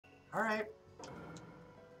Alright.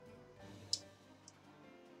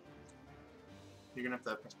 You're gonna have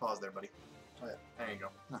to press pause there, buddy. Oh, yeah. There you go.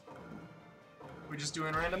 Huh. We just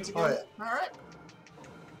doing randoms again? Oh, yeah. Alright.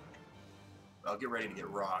 Well, get ready to get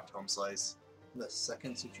rocked, home slice. The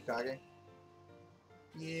second Tsuchikage?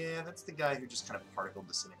 Yeah, that's the guy who just kind of particle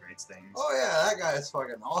disintegrates things. Oh yeah, that guy is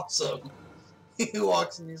fucking awesome. He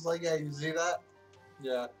walks and he's like, yeah, you see that?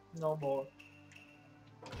 Yeah, no more.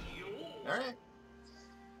 Alright.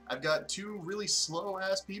 I've got 2 really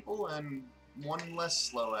slow-ass people and 1 less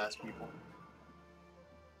slow-ass people.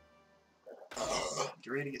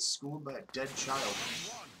 Get ready to get schooled by a dead child.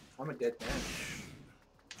 I'm a dead man.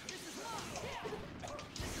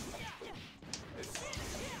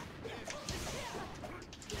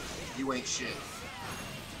 You ain't shit.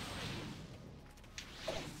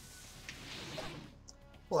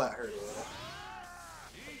 Well, that hurt a little.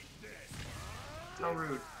 How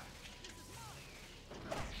rude.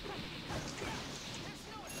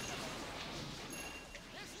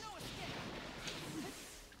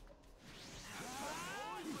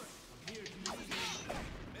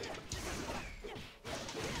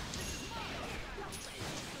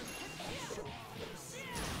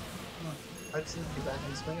 I just need to get back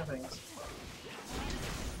in the swing of things.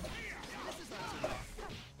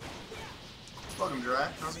 Welcome,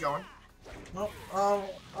 Dry. How's it going? Nope.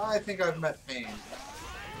 I think I've met pain.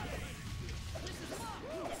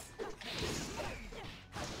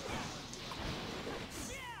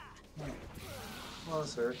 Well,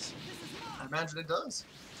 this hurts. I imagine it does.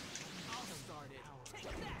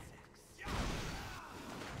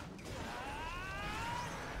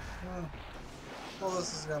 Well,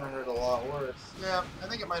 this is gonna hurt a lot worse. Yeah, I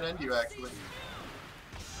think it might end you, actually.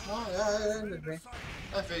 Well, yeah, it ended me.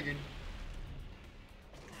 I figured.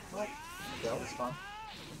 Well, that was fun.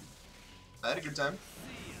 I had a good time.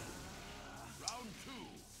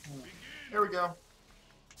 Here we go.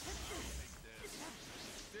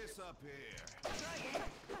 This up here.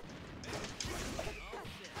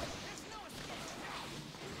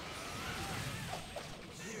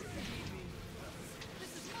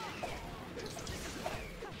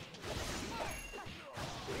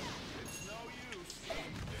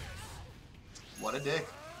 What a dick.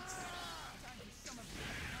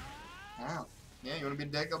 Wow. Yeah, you wanna be a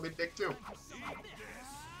dick? I'll be a dick too. I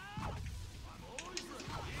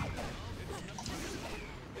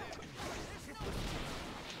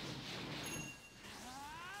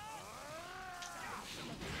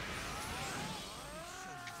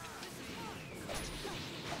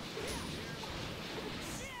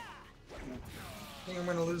think I'm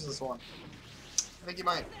gonna lose this one. I think you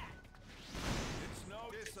might. It's no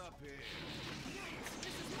this up here.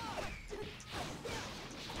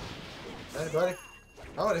 Hey, buddy.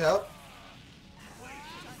 That would help.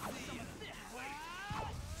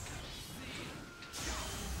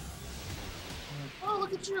 Oh,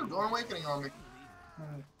 look at you, going awakening on me.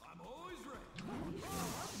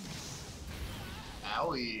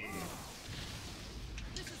 Owie.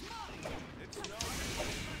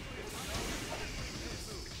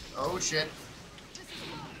 Oh shit.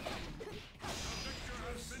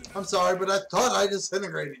 I'm sorry, but I thought I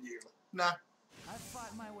disintegrated you. Nah. I've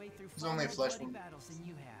fought my way through There's only a far flesh more bloody one. battles than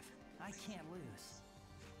you have. I can't lose.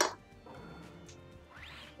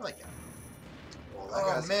 I like that. Well, that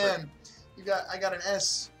Oh guy's man. I got an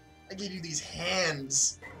S. I gave you these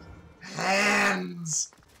hands.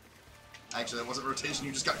 Hands! Actually, that wasn't rotation,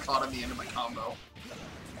 you just got caught at the end of my combo.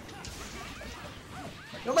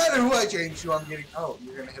 No matter who I change to, I'm getting. Oh,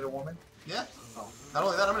 you're gonna hit a woman? Yeah. Oh. Not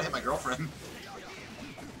only that, I'm gonna hit my girlfriend.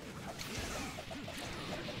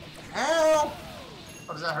 Ow!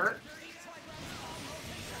 Oh, does that hurt?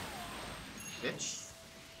 Bitch.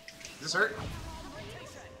 Does this hurt?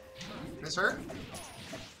 This hurt?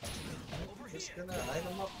 Just gonna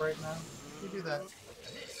item up right now. You do that.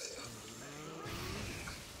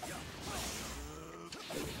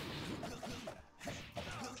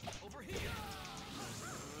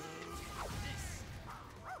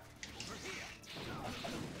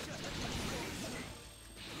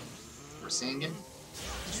 Rasengan? Did you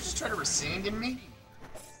just try to Rasengan me?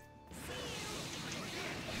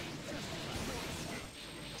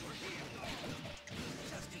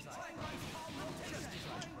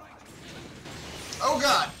 Oh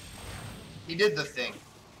god! He did the thing.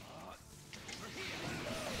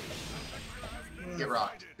 Get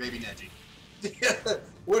rocked, baby Neji.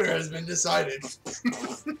 Winner has been decided.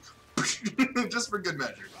 Just for good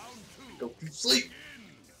measure. Go to sleep.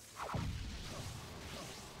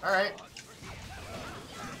 Alright.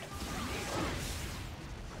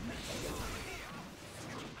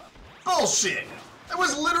 Bullshit! I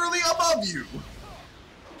was literally above you!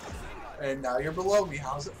 And now you're below me.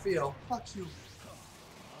 How's it feel? Fuck you.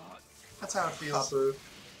 That's how it feels. Papu.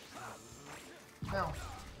 No.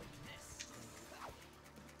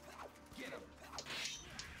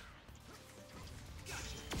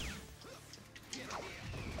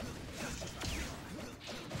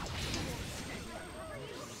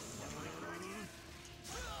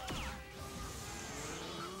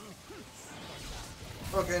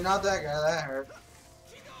 Okay, not that guy. That hurt.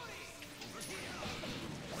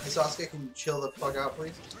 Hey, Sasuke, can you chill the fuck out,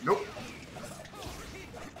 please? Nope.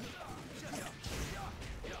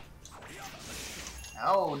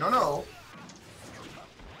 Oh, no, no.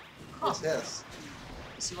 Yes, yes.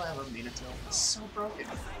 You see why I love Minato? He's so broken.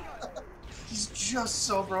 He's just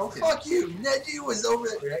so broken. Fuck you! Neji was over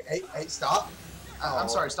there. Hey, stop. I'm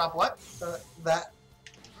sorry, stop what? That.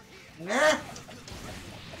 Nah.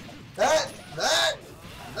 That.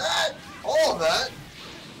 All of that.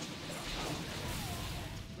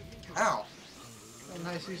 Ow. Oh,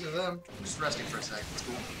 nice use of them. I'm just resting for a second. It's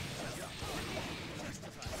cool.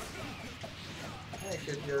 Hey,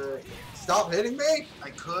 could you stop hitting me?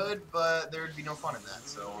 I could, but there would be no fun in that,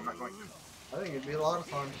 so I'm not going to. I think it'd be a lot of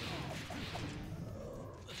fun.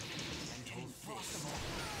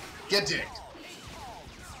 Get dicked.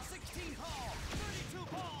 16 palm, 32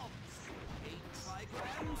 palm, 8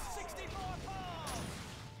 trigrams, 64 palm.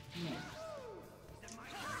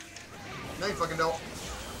 No, you fucking don't.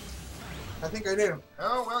 I think I do.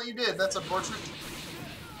 Oh, well, you did. That's unfortunate.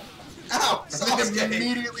 Ow! And then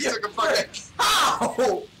immediately took a fucking...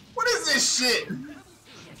 Ow! What is this shit?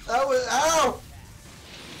 That was ow!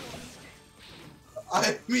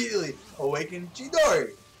 I immediately awakened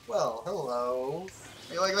Chidori. Well, hello.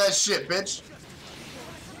 You like that shit, bitch?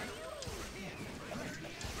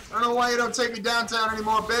 I don't know why you don't take me downtown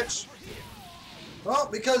anymore, bitch. Well,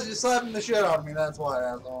 because you're slapping the shit out of me, that's why,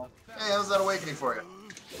 asshole. Hey, how's that awakening for you?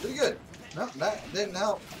 Pretty good. No, that didn't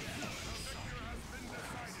help.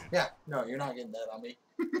 Yeah, no, you're not getting that on me.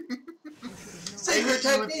 Secret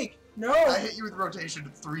technique! No! I hit you with rotation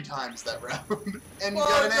 3 times that round. And you Well,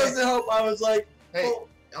 got it an doesn't A. help. I was like, Hey, oh.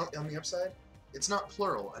 on the upside, it's not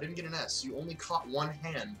plural. I didn't get an S. You only caught one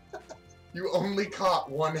hand. You only caught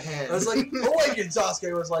one hand. I was like, awaken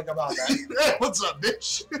Sasuke was like about that. Hey, what's up,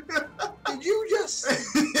 bitch? Did you just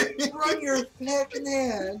run your fucking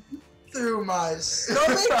hand through my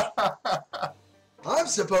stomach? I'm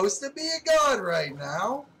supposed to be a god right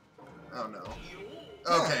now. Oh no.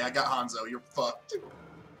 Okay, I got Hanzo. You're fucked.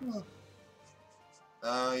 You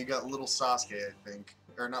got little Sasuke, I think.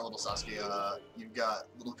 Or not little Sasuke, you've got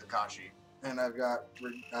little Kakashi. And I've got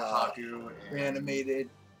Haku and... reanimated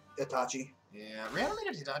Itachi. Yeah,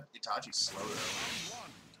 reanimated Itachi's slow though.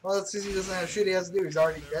 Well, that's because he doesn't have shit he has to do. He's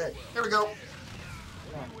already dead. There we go.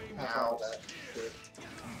 Yeah, after all that shit.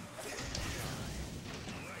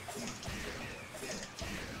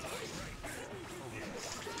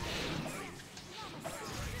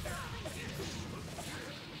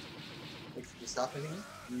 Wait, did you stop hitting me?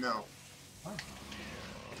 No. Oh.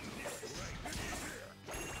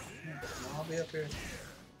 I'll be up here.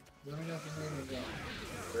 Let me know if you need anything.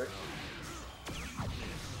 Rick.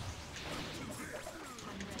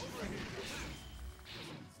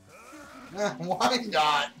 Why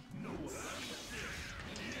not?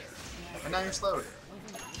 And now you're slowed.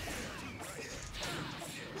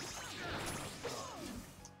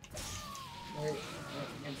 Wait,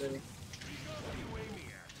 I'm ready.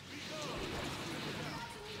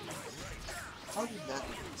 How did that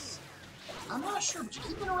do this? I'm not sure, but you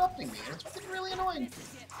keep interrupting me, and it's getting really annoying.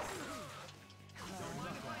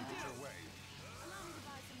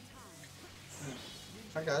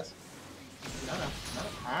 Hi guys. No.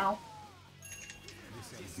 Ow.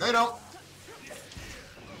 No, you don't.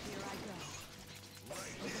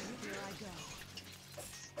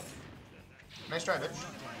 Nice try, bitch.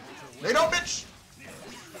 No, you don't, bitch!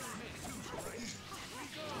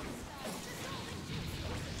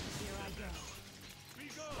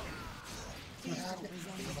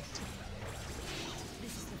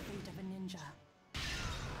 This is the fate of a ninja.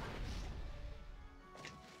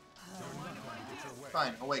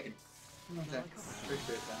 Fine, awaken. Okay.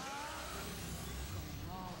 Appreciate that.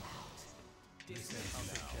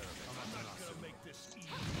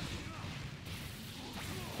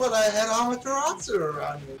 But I had Amaterasu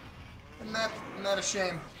around me. Isn't that a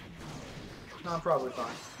shame? No, I'm probably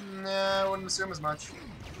fine. Nah, I wouldn't assume as much.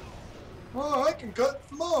 Oh, I can cut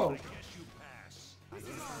flow.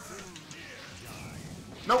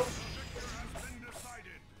 Nope.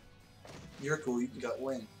 You're cool, you can cut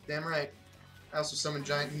wind. Damn right. I also summon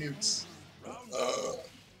giant newts.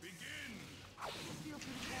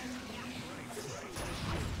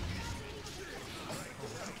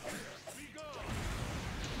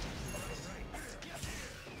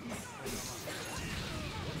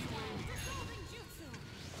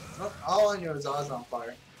 telling you his eyes on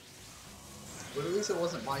fire. But at least it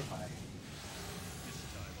wasn't my time.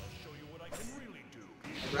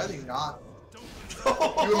 I'd rather you not.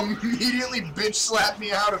 You immediately bitch slapped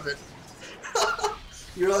me out of it.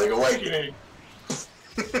 You're like awakening.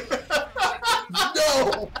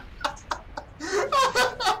 No!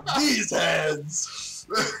 These hands!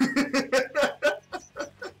 I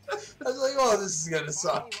was like, oh, this is gonna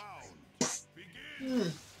suck.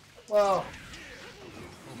 Well.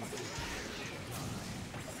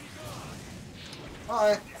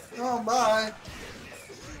 Bye. Oh, bye.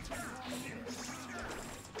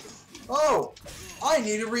 Oh! I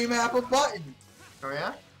need to remap a button. Oh,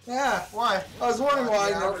 yeah? Yeah. Why? I was wondering why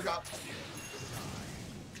Yeah, I never got.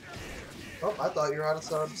 Oh, I thought you were out of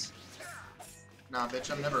subs. Nah, bitch,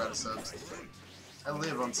 I'm never out of subs. I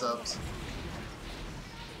live on subs.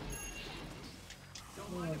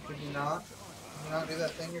 Could you not? Can you not do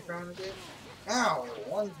that thing you're trying to do? Ow!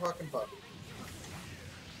 One fucking puppy.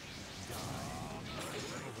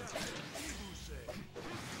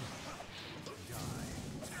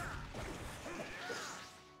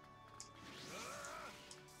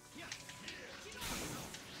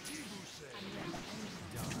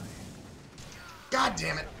 God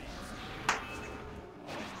damn it.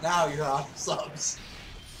 Now you're out of subs.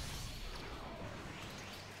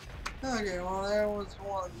 Okay, well there was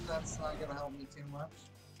one that's not gonna help me too much.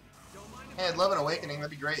 Hey, I'd love an awakening.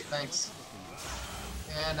 That'd be great. Thanks.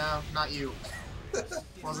 Yeah, no, not you.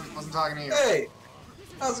 Wasn't talking to you. Hey!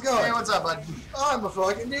 How's it going? Hey, what's up, bud? I'm a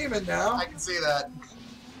fucking demon now. I can see that.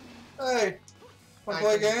 Hey! Wanna I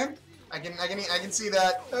play a can- game? I can see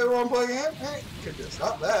that. Hey, wanna play a game? Hey, could just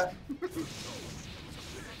stop that.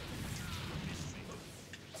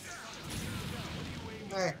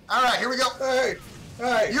 Hey, All right, here we go. hey,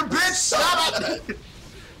 hey! You bitch! Stop it!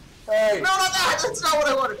 Hey! No, not that. That's not what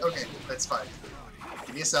I wanted. Okay, that's fine.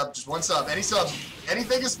 Give me a sub. Just one sub. Any sub.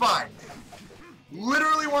 Anything is fine.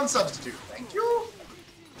 Literally one substitute. Thank you.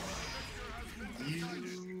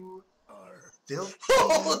 You are filthy.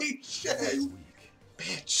 Holy shit!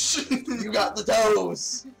 Bitch. You got the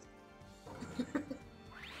toes! You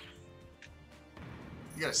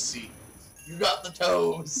got a C. You got the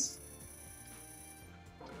toes!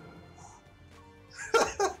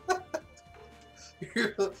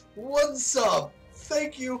 One sub!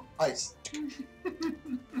 Thank you! Ice.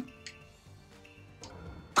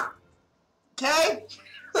 Okay.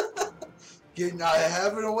 Can I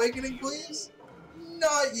have an awakening, please?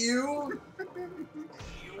 Not you!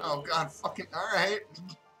 Oh god, fucking. All right.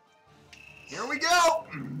 Here we go.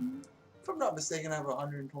 If I'm not mistaken, I have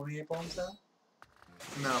 128 bombs now.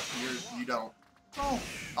 No, you don't. Oh.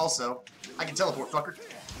 Also, I can teleport, fucker.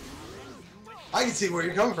 I can see where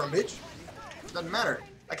you're coming from, bitch. Doesn't matter.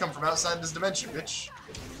 I come from outside this dimension, bitch.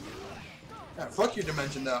 Yeah, fuck your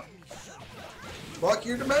dimension now. Fuck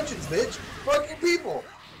your dimensions, bitch. Fuck your people.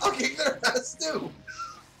 I'll kick their ass too.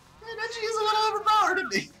 Hey, didn't you use a little overpower,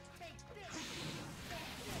 didn't he?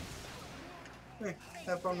 Hey,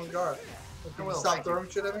 have fun with Gar. I will, Stop thank you. throwing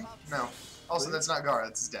shit at me? No. Also, that's not Gar,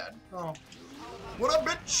 that's his dad. Oh. What up,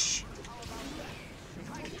 bitch?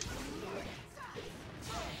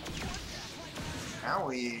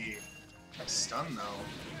 Owie. Nice stun, though.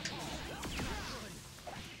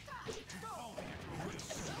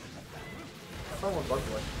 Have fun with Bug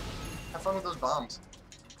Boy. Have fun with those bombs.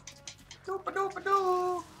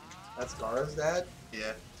 Doop-a-doop-a-doo. That's Gar's dad?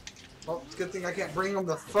 Yeah, Well, it's a good thing I can't bring him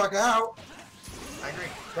the fuck out. I agree.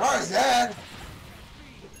 Gar's dad!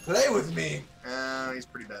 Play with me. He's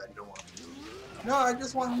pretty bad. You don't want him. No, I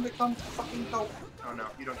just want him to come fucking help. Oh, no.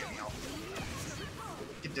 You don't get any help.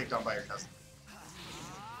 Get dicked on by your cousin.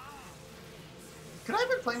 Could I have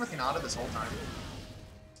been playing with Hinata this whole time?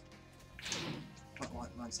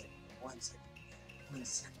 One second.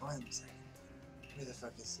 Where the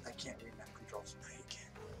fuck is... I can't read map controls. No, you can't.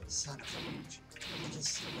 Son of a bitch.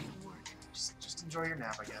 Just enjoy your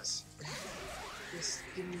nap, I guess. Just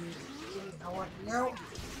give me... I want... No!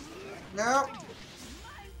 No!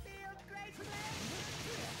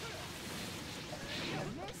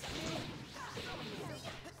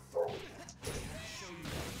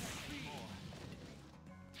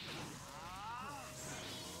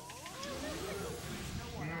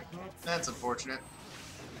 That's unfortunate.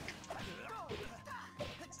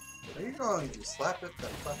 Are you going to slap it the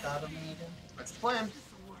fuck out of me again? That's the plan.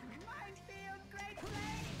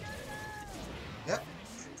 Yep.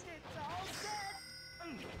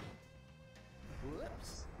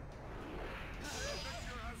 Whoops.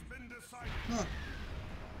 Huh.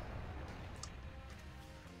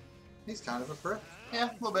 He's kind of a prick. Yeah,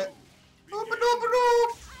 a little bit.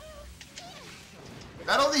 Oop-a-doop-a-doop.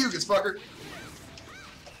 Battle of the Yugas, fucker.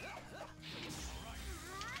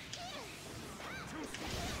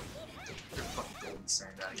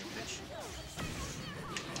 sand out of you, bitch.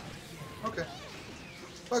 Okay.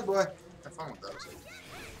 Bug boy. Have fun with those.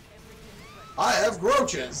 I have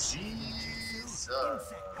roaches. Jesus.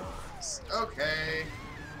 Okay.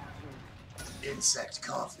 Insect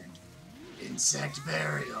coffin. Insect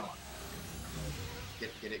burial. Get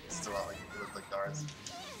it? It's still out like it looked like Darth.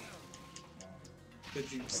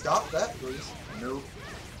 Could you stop that, please? Nope.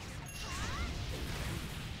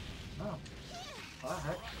 Oh.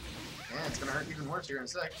 Alright. Yeah, it's gonna hurt even worse here in a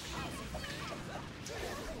sec.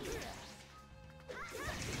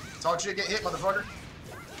 Talk shit, get hit, motherfucker.